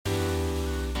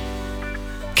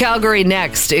Calgary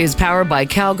Next is powered by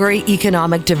Calgary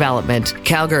Economic Development.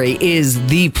 Calgary is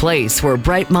the place where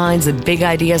bright minds and big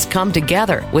ideas come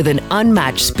together with an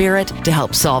unmatched spirit to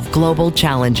help solve global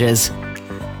challenges.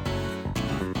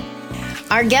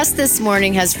 Our guest this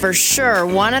morning has for sure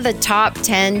one of the top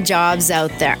 10 jobs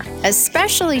out there,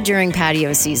 especially during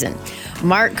patio season.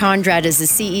 Mark Kondrat is the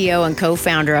CEO and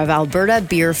co-founder of Alberta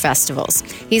Beers Festivals.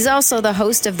 He's also the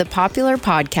host of the popular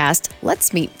podcast,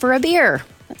 Let's Meet for a Beer.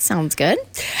 That sounds good.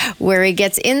 Where he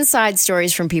gets inside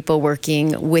stories from people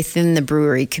working within the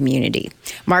brewery community.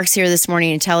 Mark's here this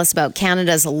morning to tell us about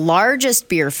Canada's largest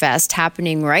beer fest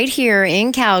happening right here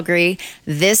in Calgary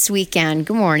this weekend.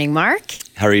 Good morning, Mark.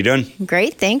 How are you doing?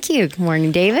 Great, thank you. Good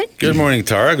morning, David. Good morning,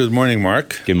 Tara. Good morning,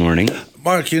 Mark. Good morning.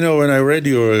 Mark, you know, when I read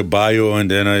your bio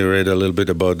and then I read a little bit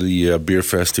about the beer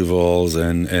festivals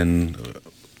and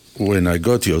when I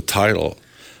got your title,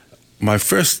 my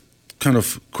first kind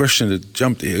of question that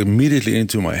jumped immediately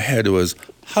into my head was,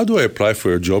 how do I apply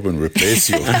for a job and replace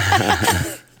you?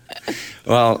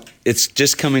 Well, it's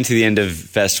just coming to the end of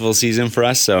festival season for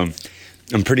us, so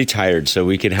I'm pretty tired, so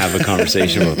we could have a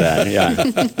conversation about that. Yeah,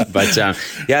 but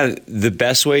the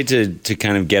best way to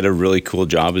kind of get a really cool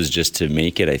job is just to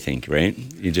make it. I think, right?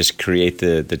 You just create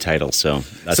the title. So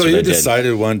that's so what you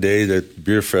decided one day that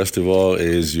beer festival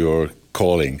is your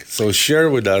calling. So share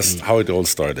with us how it all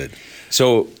started.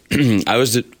 So I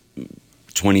was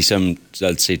 22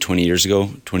 years ago,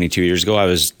 I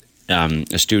was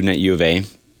a student at U of A,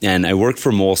 and I worked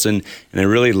for Molson, and I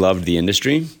really loved the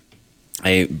industry.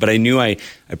 But I knew I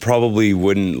probably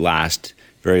wouldn't last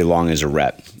very long as a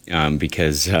rep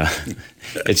because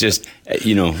it's just,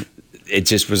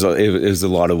 it was a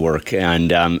lot of work.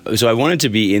 And so I wanted to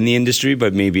be in the industry,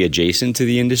 but maybe adjacent to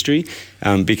the industry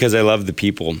because I love the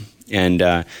people. And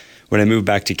when I moved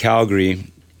back to Calgary,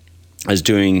 I was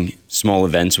doing small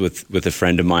events with a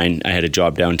friend of mine. I had a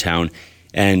job downtown.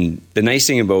 And the nice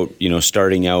thing about,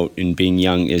 starting out and being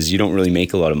young is you don't really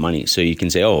make a lot of money. So you can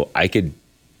say, oh, I could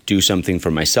do something for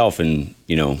myself and,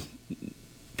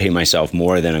 pay myself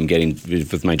more than I'm getting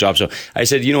with my job. So I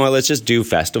said, you know what, let's just do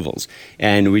festivals.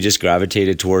 And we just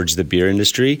gravitated towards the beer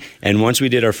industry. And once we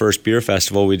did our first beer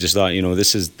festival, we just thought,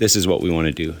 this is what we want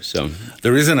to do. So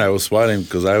the reason I was smiling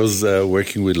because I was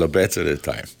working with Labette at the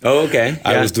time. Oh, okay.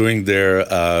 I was doing their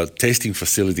tasting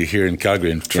facility here in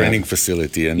Calgary, and training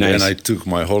facility. And then I took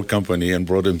my whole company and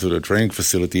brought them to the training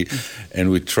facility. And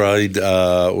we tried,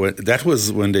 that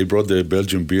was when they brought the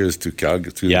Belgian beers to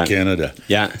Canada.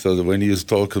 Yeah. So when you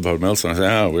talk about Nelson, I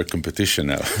said, we're competition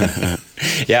now.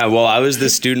 Yeah, well, I was the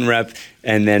student rep,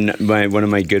 and then one of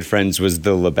my good friends was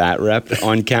the Labatt rep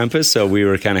on campus, so we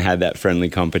were kind of had that friendly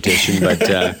competition,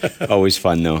 but always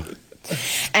fun, though.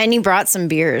 And you brought some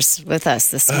beers with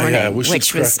us this morning,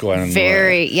 which was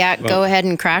very, go ahead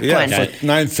and crack one. Yeah, for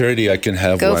 9:30 I can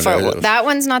have go one. For it. That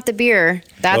one's not the beer.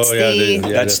 That's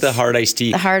that's the hard iced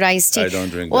tea. The hard iced tea. I don't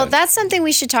drink that. That's something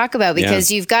we should talk about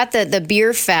because you've got the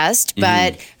beer fest,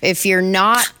 but if you're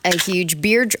not a huge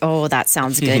beer, that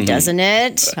sounds good, doesn't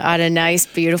it? On a nice,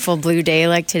 beautiful blue day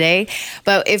like today.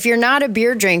 But if you're not a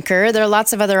beer drinker, there are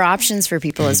lots of other options for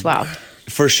people as well.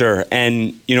 For sure.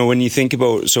 And, when you think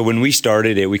about, so when we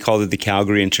started it, we called it the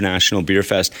Calgary International Beer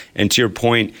Fest. And to your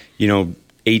point,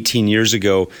 18 years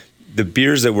ago, the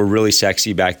beers that were really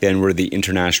sexy back then were the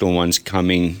international ones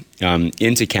coming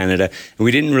into Canada. And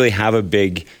we didn't really have a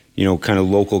big, kind of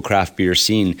local craft beer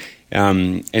scene.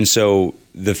 And so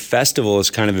the festival has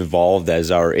kind of evolved as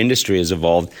our industry has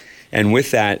evolved. And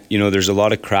with that, there's a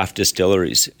lot of craft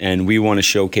distilleries, and we want to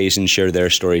showcase and share their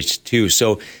stories too.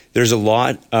 So there's a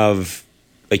lot of,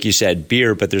 like you said,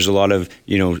 beer, but there's a lot of,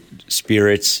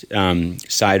 spirits,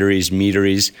 cideries,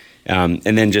 meaderies, and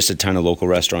then just a ton of local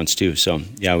restaurants too. So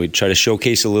yeah, we try to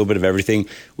showcase a little bit of everything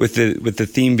with the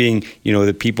theme being,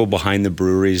 the people behind the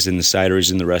breweries and the cideries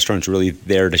and the restaurants really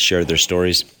there to share their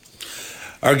stories.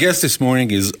 Our guest this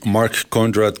morning is Mark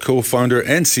Kondrat, co-founder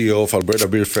and CEO of Alberta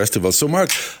Beers Festivals. So Mark,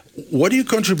 what do you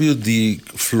contribute the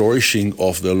flourishing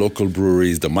of the local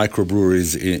breweries, the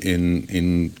microbreweries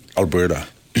in Alberta?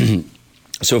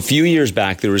 So a few years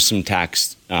back, there was some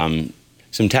tax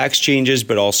changes,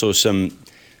 but also some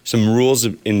rules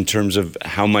in terms of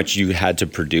how much you had to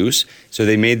produce. So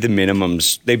they made the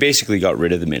minimums. They basically got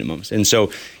rid of the minimums, and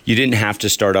so you didn't have to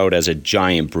start out as a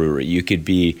giant brewery. You could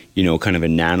be, kind of a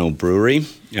nano brewery.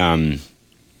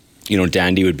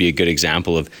 Dandy would be a good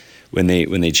example of when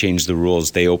they changed the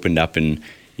rules. They opened up, and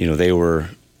they were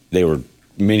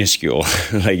minuscule.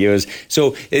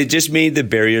 It just made the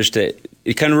barriers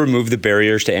it kind of removed the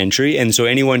barriers to entry. And so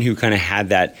anyone who kind of had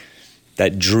that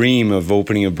dream of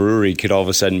opening a brewery could all of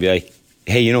a sudden be like,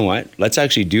 hey, you know what? Let's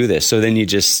actually do this. So then you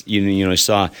just,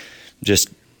 saw just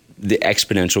the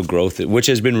exponential growth, which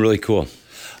has been really cool.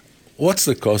 What's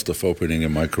the cost of opening a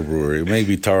microbrewery?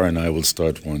 Maybe Tara and I will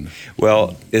start one.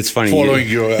 Well, it's funny. Following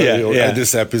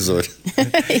this episode.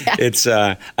 It's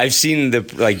I've seen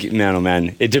man, oh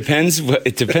man. It depends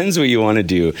what you want to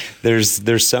do.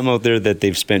 There's some out there that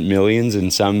they've spent millions,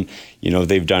 and some,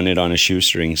 they've done it on a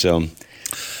shoestring. So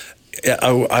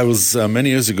I was many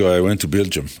years ago, I went to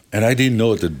Belgium, and I didn't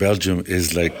know that Belgium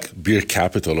is like beer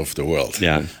capital of the world.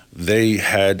 Yeah. They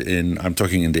had I'm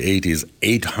talking in the 80s,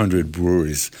 800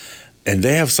 breweries. And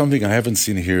they have something I haven't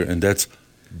seen here, and that's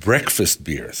breakfast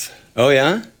beers. Oh,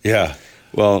 yeah? Yeah.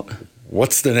 Well,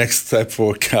 what's the next step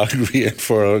for Calgary and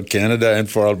for Canada and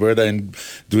for Alberta in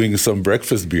doing some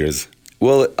breakfast beers?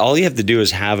 Well, all you have to do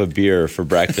is have a beer for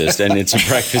breakfast, and it's a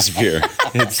breakfast beer.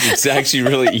 It's actually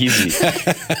really easy.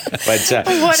 But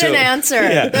what an answer!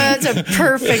 Yeah. That's a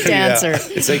perfect answer.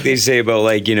 It's like they say about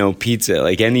pizza.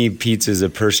 Like any pizza is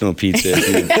a personal pizza if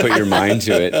you put your mind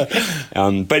to it.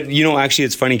 But actually,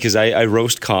 it's funny because I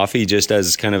roast coffee just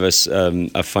as kind of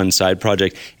a fun side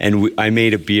project, and I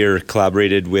made a beer,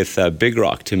 collaborated with Big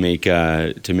Rock to make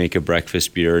a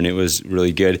breakfast beer, and it was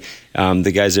really good.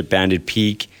 The guys at Banded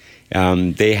Peak.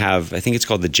 They have, I think it's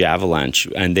called the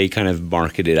Javalanche, and they kind of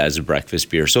market it as a breakfast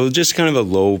beer. So just kind of a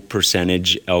low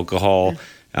percentage alcohol.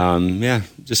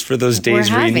 Just for those days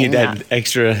where you need that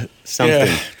extra something.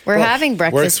 Yeah. We're having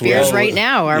breakfast beers right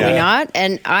now, are we not?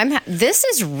 And this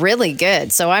is really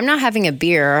good. So I'm not having a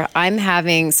beer. I'm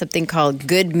having something called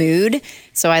Good Mood.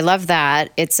 So I love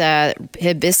that. It's a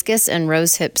hibiscus and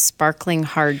rosehip sparkling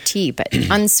hard tea, but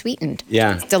unsweetened.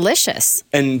 Yeah. It's delicious.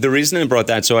 And the reason I brought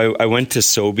that, so I went to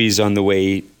Sobeys on the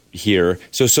way here.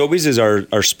 So Sobeys is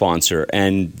our sponsor,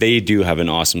 and they do have an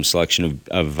awesome selection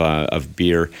of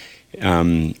beer.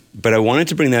 But I wanted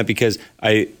to bring that because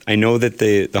I know that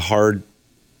the hard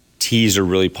teas are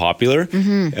really popular,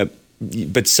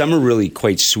 but some are really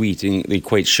quite sweet and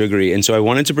quite sugary. And so I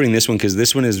wanted to bring this one because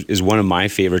this one is one of my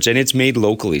favorites, and it's made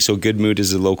locally. So Good Mood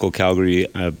is a local Calgary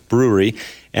brewery,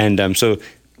 and so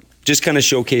just kind of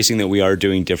showcasing that we are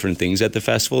doing different things at the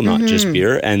festival, not just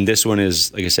beer. And this one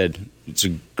is, like I said, it's a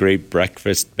great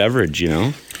breakfast beverage,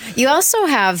 You also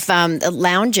have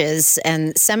lounges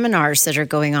and seminars that are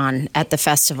going on at the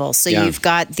festival. So you've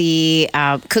got the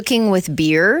cooking with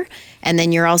beer, and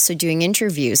then you're also doing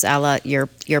interviews a la your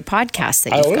podcast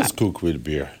that you've got. I always cook with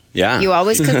beer. Yeah. You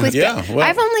always cook with beer? Well,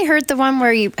 I've only heard the one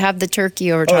where you have the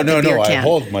turkey over top of the beer can. I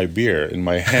hold my beer in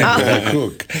my hand when I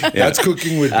cook. That's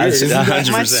cooking with beer.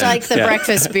 Much like the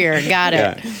breakfast beer. Got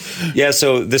it. Yeah,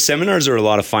 so the seminars are a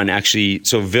lot of fun. Actually,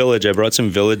 so Village, I brought some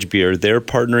Village beer. They're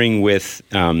partnering with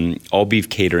All Beef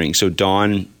Catering. So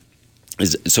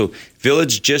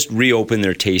Village just reopened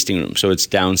their tasting room. So it's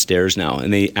downstairs now,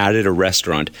 and they added a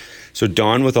restaurant. So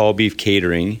Don with All Beef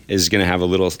Catering is going to have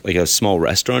a small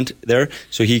restaurant there.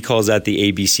 So he calls that the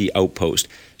ABC Outpost.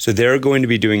 So they're going to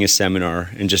be doing a seminar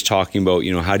and just talking about,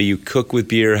 how do you cook with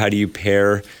beer? How do you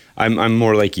pair? I'm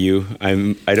more like you.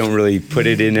 I don't really put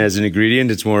it in as an ingredient.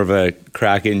 It's more of a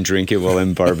crack it and drink it while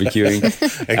I'm barbecuing.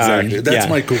 Exactly. That's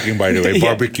my cooking, by the way,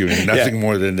 barbecuing. Nothing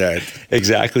more than that.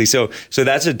 Exactly. So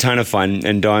that's a ton of fun,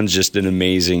 and Don's just an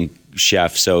amazing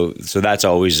chef. So that's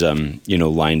always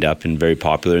lined up and very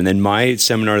popular. And then my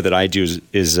seminar that I do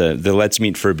is the Let's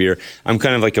Meet for a Beer. I'm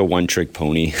kind of like a one-trick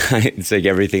pony. It's like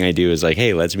everything I do is like,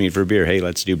 hey, let's meet for a beer. Hey,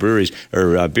 let's do breweries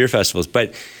or beer festivals.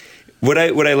 But what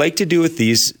I like to do with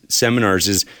these seminars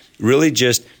is really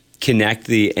just connect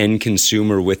the end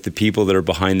consumer with the people that are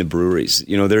behind the breweries.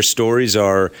 Their stories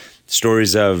are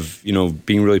stories of,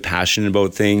 being really passionate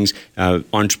about things,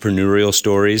 entrepreneurial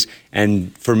stories.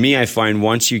 And for me, I find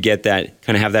once you get that,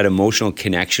 kind of have that emotional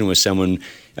connection with someone,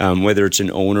 whether it's an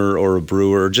owner or a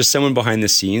brewer or just someone behind the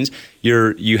scenes,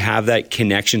 you have that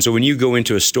connection. So when you go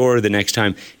into a store the next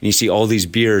time and you see all these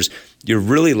beers, you're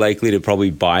really likely to probably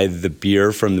buy the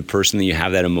beer from the person that you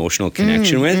have that emotional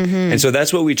connection with. And so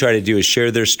that's what we try to do, is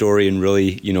share their story and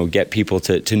really, get people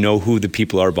to know who the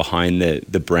people are behind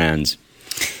the brands.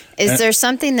 Is there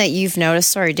something that you've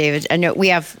noticed? Sorry, David. I know we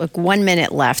have 1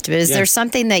 minute left, but is there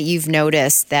something that you've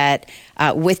noticed that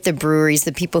with the breweries,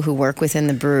 the people who work within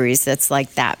the breweries, that's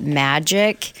like that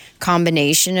magic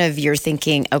combination of you're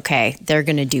thinking, okay, they're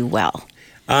going to do well?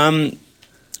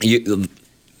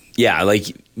 Like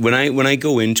when I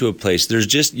go into a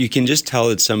place, you can just tell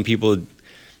that some people,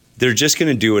 they're just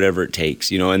going to do whatever it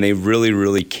takes, and they really,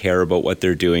 really care about what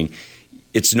they're doing.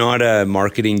 It's not a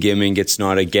marketing gimmick. It's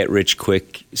not a get rich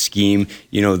quick scheme.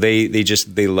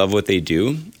 They love what they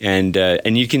do,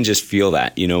 and you can just feel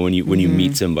that, when you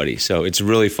meet somebody. So it's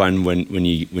really fun when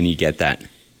you get that.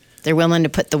 They're willing to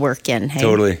put the work in. Hey?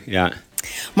 Totally, yeah.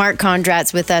 Mark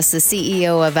Kondrat's with us, the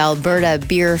CEO of Alberta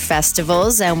Beer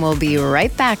Festivals, and we'll be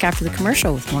right back after the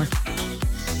commercial with more.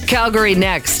 Calgary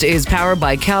Next is powered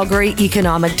by Calgary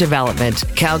Economic Development.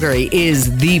 Calgary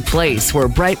is the place where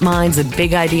bright minds and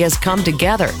big ideas come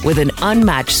together with an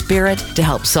unmatched spirit to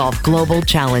help solve global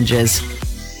challenges.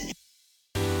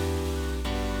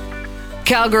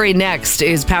 Calgary Next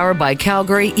is powered by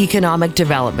Calgary Economic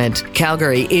Development.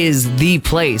 Calgary is the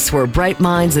place where bright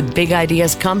minds and big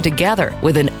ideas come together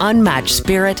with an unmatched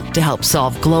spirit to help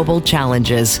solve global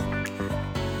challenges.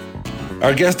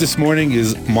 Our guest this morning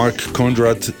is Mark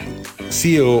Kondrat,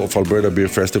 CEO of Alberta Beer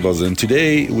Festivals, and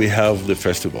today we have the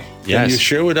festival. Yes. Can you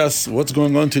share with us what's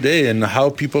going on today and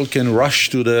how people can rush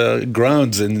to the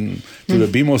grounds and to the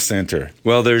BMO Center?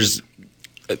 Well, there's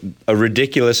a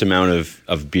ridiculous amount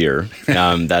of beer,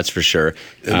 that's for sure.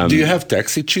 Do you have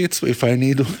taxi cheats if I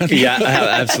need one? Yeah,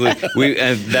 absolutely.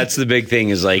 That's the big thing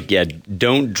is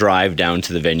don't drive down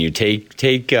to the venue.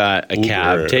 Take a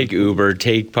cab, take Uber,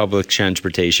 take public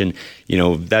transportation.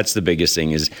 That's the biggest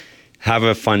thing is have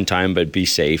a fun time, but be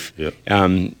safe. Yep.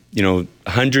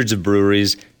 Hundreds of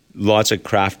breweries, lots of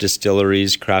craft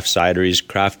distilleries, craft cideries,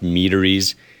 craft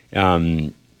meaderies,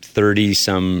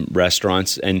 30-some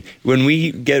restaurants. And when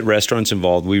we get restaurants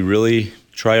involved, we really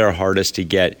try our hardest to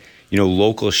get,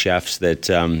 local chefs that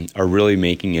are really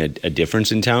making a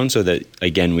difference in town so that,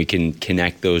 again, we can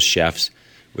connect those chefs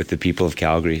with the people of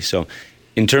Calgary. So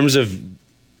in terms of,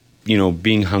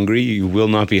 being hungry, you will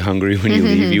not be hungry when you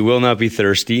leave. You will not be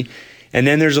thirsty. And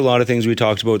then there's a lot of things we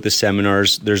talked about, the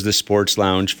seminars. There's the sports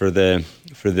lounge for the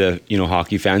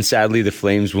hockey fans. Sadly, the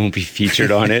Flames won't be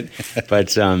featured on it,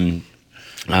 but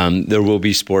there will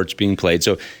be sports being played.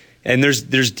 So, and there's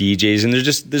DJs, and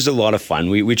there's a lot of fun.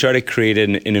 We try to create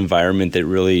an environment that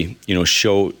really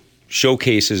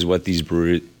showcases what these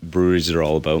breweries are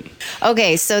all about.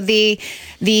 Okay, so the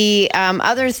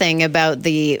other thing about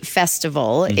the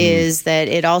festival is that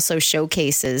it also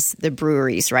showcases the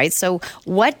breweries, right? So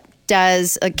what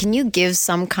can you give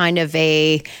some kind of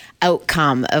a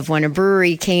outcome of when a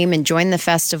brewery came and joined the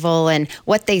festival and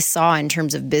what they saw in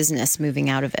terms of business moving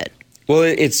out of it? Well,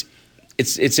 it's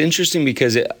interesting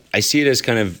because I see it as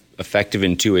kind of effective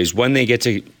in two ways. One, they get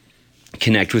to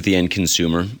connect with the end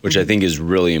consumer, which I think is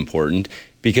really important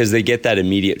because they get that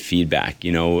immediate feedback,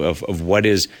 of what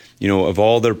is, of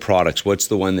all their products, what's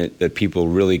the one that people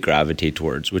really gravitate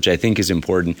towards, which I think is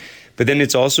important. But then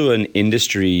it's also an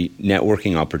industry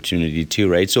networking opportunity too,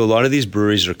 right? So a lot of these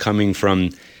breweries are coming from,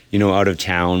 out of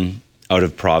town, out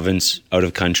of province, out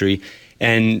of country.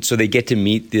 And so they get to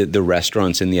meet the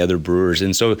restaurants and the other brewers.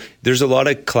 And so there's a lot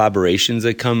of collaborations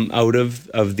that come out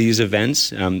of these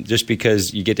events just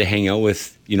because you get to hang out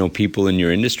with, people in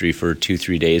your industry for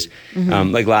 2-3 days.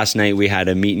 Like last night we had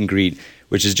a meet and greet,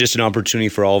 which is just an opportunity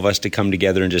for all of us to come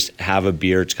together and just have a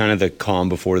beer. It's kind of the calm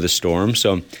before the storm.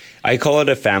 So I call it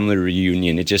a family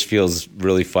reunion. It just feels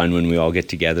really fun when we all get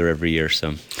together every year.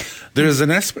 So there is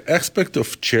an aspect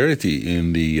of charity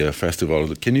in the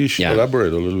festival. Can you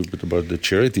elaborate a little bit about the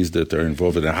charities that are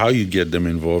involved and how you get them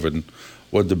involved and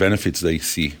what the benefits they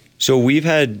see? So we've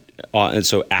had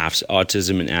AFS,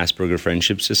 Autism and Asperger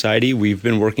Friendship Society. We've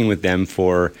been working with them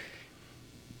for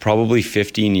probably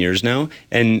 15 years now.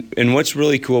 And what's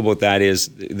really cool about that is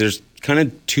there's kind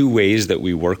of two ways that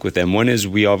we work with them. One is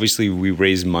we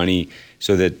raise money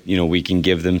so that, we can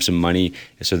give them some money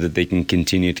so that they can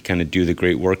continue to kind of do the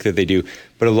great work that they do.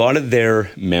 But a lot of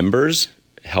their members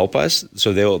help us.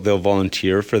 So they'll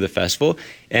volunteer for the festival.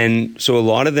 And so a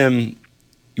lot of them,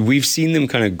 we've seen them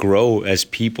kind of grow as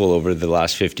people over the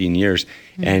last 15 years.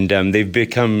 And they've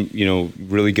become,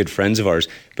 really good friends of ours.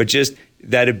 But just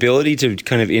that ability to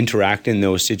kind of interact in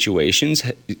those situations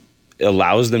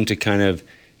allows them to kind of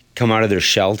come out of their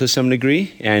shell to some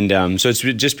degree. And so it's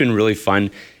just been really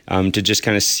fun to just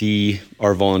kind of see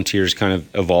our volunteers kind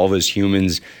of evolve as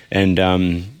humans and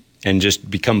just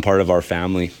become part of our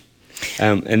family.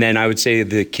 And then I would say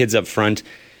the kids up front,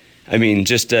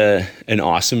 just an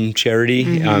awesome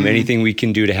charity. Anything we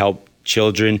can do to help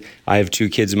children. I have 2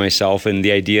 kids myself, and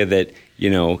the idea that,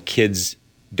 kids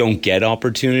don't get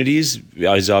opportunities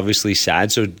is obviously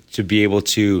sad. So to be able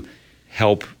to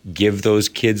help give those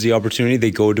kids the opportunity,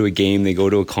 they go to a game, they go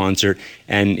to a concert,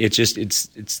 and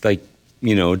it's like,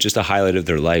 just a highlight of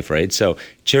their life, right? So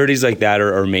charities like that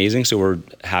are amazing. So we're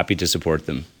happy to support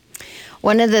them.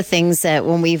 One of the things that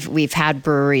when we've had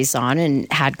breweries on and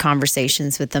had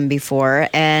conversations with them before,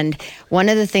 and one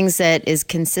of the things that is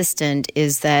consistent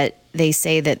is that they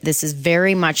say that this is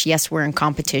very much, yes, we're in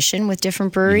competition with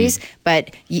different breweries,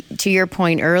 but to your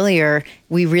point earlier,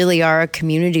 we really are a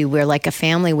community. We're like a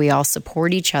family. We all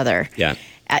support each other. Yeah.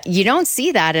 You don't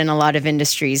see that in a lot of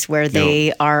industries where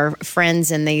they are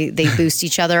friends and they boost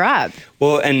each other up.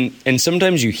 Well, and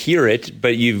sometimes you hear it,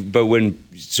 but when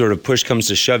sort of push comes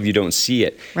to shove, you don't see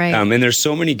it. Right. And there's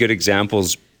so many good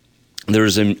examples. I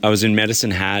was in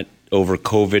Medicine Hat over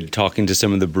COVID talking to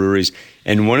some of the breweries,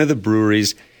 and one of the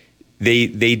breweries,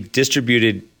 they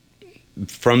distributed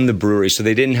from the brewery, so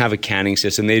they didn't have a canning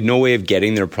system. They had no way of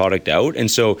getting their product out, and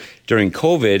so during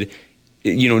COVID,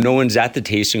 no one's at the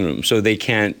tasting room, so they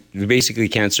basically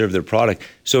can't serve their product.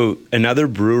 So another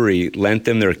brewery lent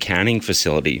them their canning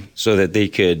facility so that they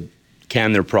could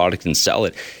can their product and sell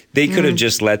it. They could have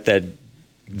just let that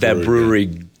brewery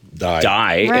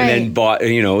die right. and then bought,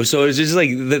 so it's just like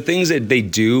the things that they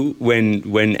do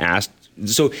when asked.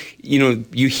 So,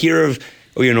 you hear of,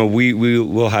 we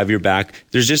will have your back.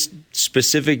 There's just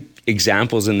specific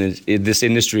examples in this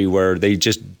industry where they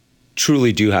just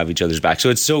truly do have each other's back. So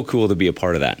it's so cool to be a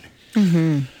part of that.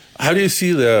 Mm-hmm. How do you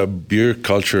see the beer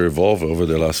culture evolve over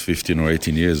the last 15 or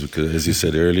 18 years? Because as you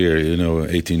said earlier,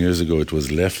 18 years ago, it was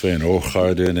Leffe and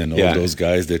Hochgarden and all those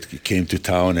guys that came to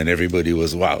town and everybody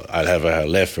was, wow, I'll have a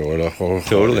Leffe or a Hochgarden.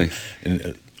 Totally.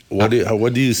 And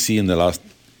what do you see in the last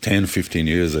 10, 15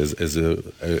 years as a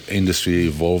industry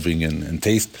evolving and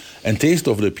taste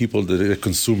of the people, the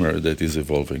consumer that is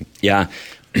evolving? Yeah.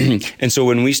 And so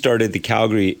when we started the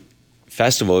Calgary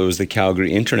Festival, it was the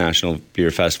Calgary International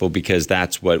Beer Festival because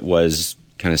that's what was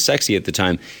kind of sexy at the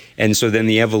time. And so then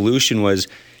the evolution was,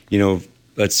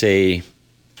 let's say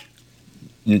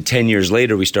 10 years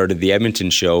later, we started the Edmonton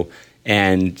show.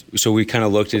 And so we kind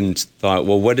of looked and thought,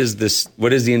 well, what does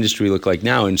the industry look like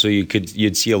now? And so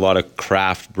you'd see a lot of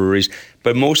craft breweries,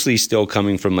 but mostly still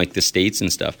coming from like the States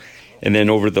and stuff. And then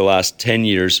over the last 10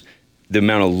 years, the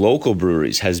amount of local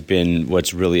breweries has been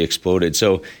what's really exploded.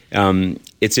 So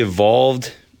it's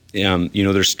evolved.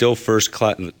 There's still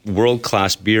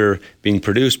world-class beer being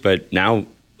produced, but now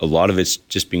a lot of it's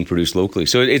just being produced locally.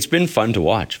 So it's been fun to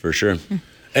watch for sure.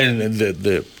 And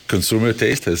the consumer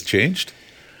taste has changed?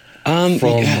 From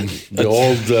the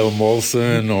old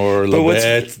Molson or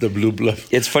Labatt, the Blue Bluff.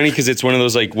 It's funny because it's one of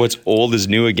those like what's old is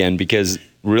new again, because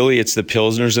really it's the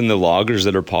Pilsners and the lagers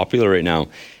that are popular right now.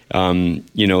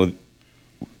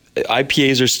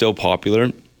 IPAs are still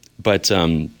popular, but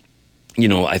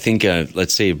I think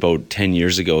let's say about 10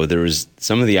 years ago, there was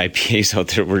some of the IPAs out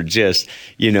there were just,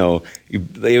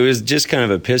 it was just kind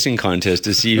of a pissing contest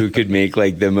to see who could make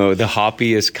like the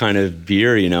hoppiest kind of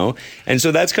beer, And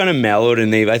so that's kind of mellowed,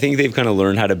 and I think they've kind of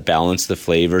learned how to balance the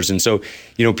flavors. And so,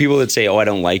 people that say, "Oh, I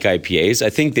don't like IPAs," I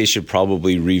think they should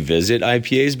probably revisit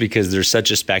IPAs because there's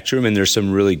such a spectrum and there's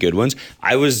some really good ones.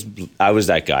 I was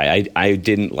that guy. I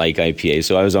didn't like IPAs,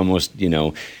 so I was almost,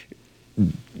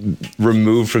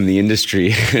 removed from the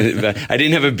industry. I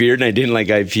didn't have a beard and I didn't like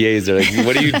IPAs. They're like,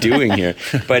 what are you doing here?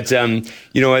 But,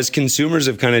 as consumers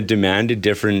have kind of demanded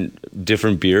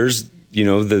different beers,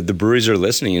 the breweries are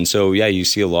listening. And so, you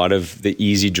see a lot of the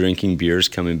easy drinking beers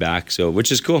coming back. So,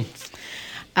 which is cool.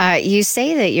 You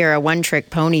say that you're a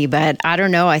one-trick pony, but I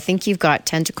don't know. I think you've got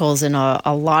tentacles in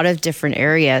a lot of different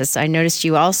areas. I noticed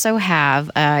you also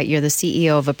have, you're the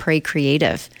CEO of Apres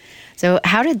Creative. So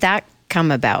how did that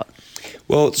come about?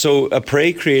 Well, so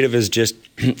Apres Creative is just,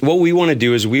 what we want to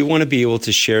do is we want to be able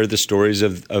to share the stories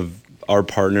of our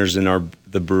partners and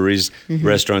the breweries,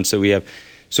 restaurants that we have.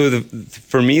 So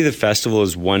for me, the festival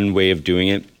is one way of doing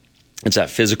it. It's that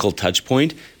physical touch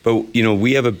point. But,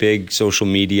 we have a big social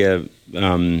media, we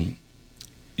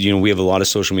have a lot of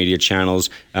social media channels.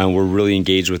 We're really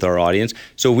engaged with our audience.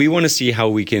 So we want to see how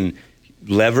we can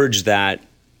leverage that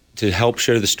to help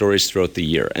share the stories throughout the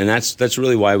year. And that's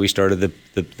really why we started the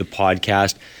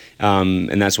podcast,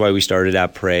 and that's why we started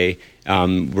Apres.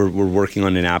 We're working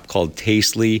on an app called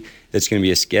Tastely that's going to be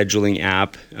a scheduling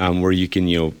app where you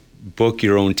can book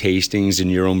your own tastings and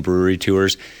your own brewery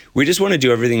tours. We just want to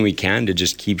do everything we can to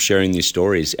just keep sharing these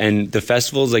stories. And the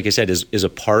festivals, like I said, is a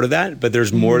part of that, but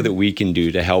there's more that we can do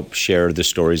to help share the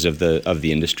stories of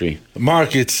the industry.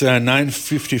 Mark, it's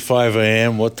 9:55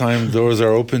 a.m. What time doors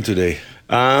are open today?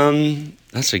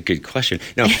 That's a good question.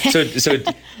 No, so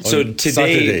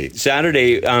today,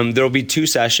 Saturday, there'll be 2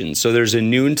 sessions. So there's a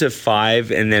noon to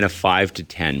 5 and then a 5 to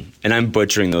 10. And I'm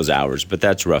butchering those hours, but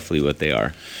that's roughly what they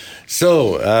are.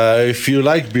 So, if you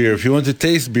like beer, if you want to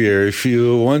taste beer, if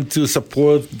you want to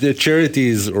support the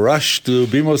charities, rush to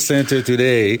BMO Center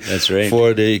today. That's right.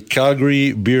 For the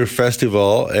Calgary Beer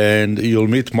Festival, and you'll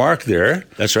meet Mark there.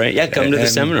 That's right. Yeah, come to the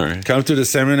seminar. Come to the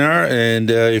seminar, and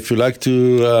if you like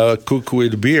to cook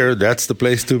with beer, that's the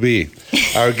place to be.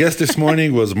 Our guest this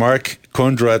morning was Mark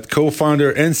Kondrat,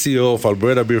 co-founder and CEO of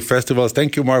Alberta Beers Festivals.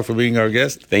 Thank you, Mark, for being our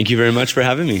guest. Thank you very much for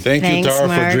having me. Thanks, you, Tara,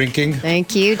 Mark. for drinking.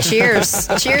 Thank you. Cheers.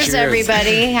 Cheers,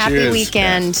 everybody. Happy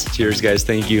weekend. Cheers, guys.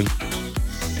 Thank you.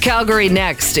 Calgary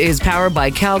Next is powered by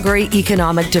Calgary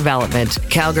Economic Development.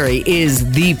 Calgary is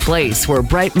the place where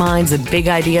bright minds and big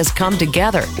ideas come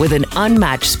together with an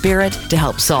unmatched spirit to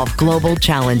help solve global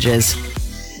challenges.